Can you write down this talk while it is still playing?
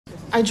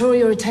I draw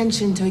your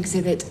attention to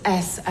Exhibit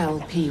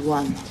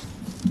SLP1.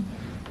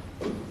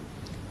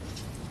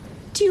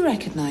 Do you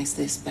recognize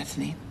this,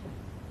 Bethany?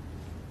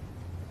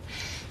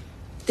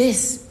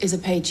 This is a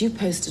page you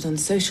posted on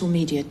social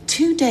media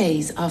 2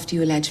 days after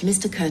you allege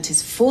Mr.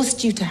 Curtis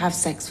forced you to have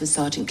sex with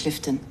Sergeant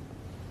Clifton.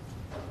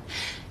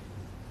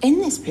 In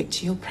this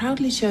picture, you're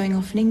proudly showing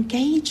off an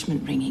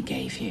engagement ring he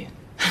gave you.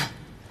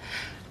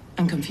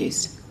 I'm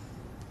confused.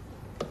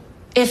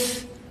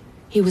 If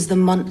he was the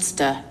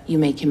monster you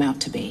make him out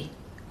to be,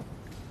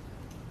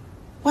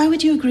 why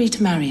would you agree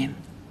to marry him?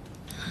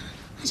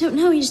 I don't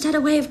know, he just had a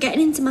way of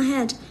getting into my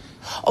head.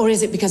 Or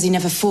is it because he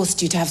never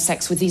forced you to have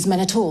sex with these men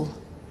at all?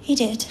 He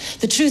did.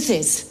 The truth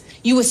is,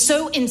 you were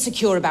so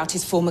insecure about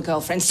his former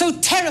girlfriend, so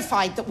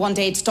terrified that one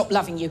day he'd stop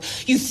loving you.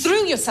 You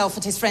threw yourself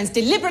at his friends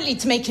deliberately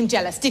to make him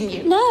jealous, didn't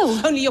you?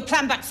 No. Only your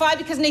plan backfired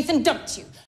because Nathan dumped you.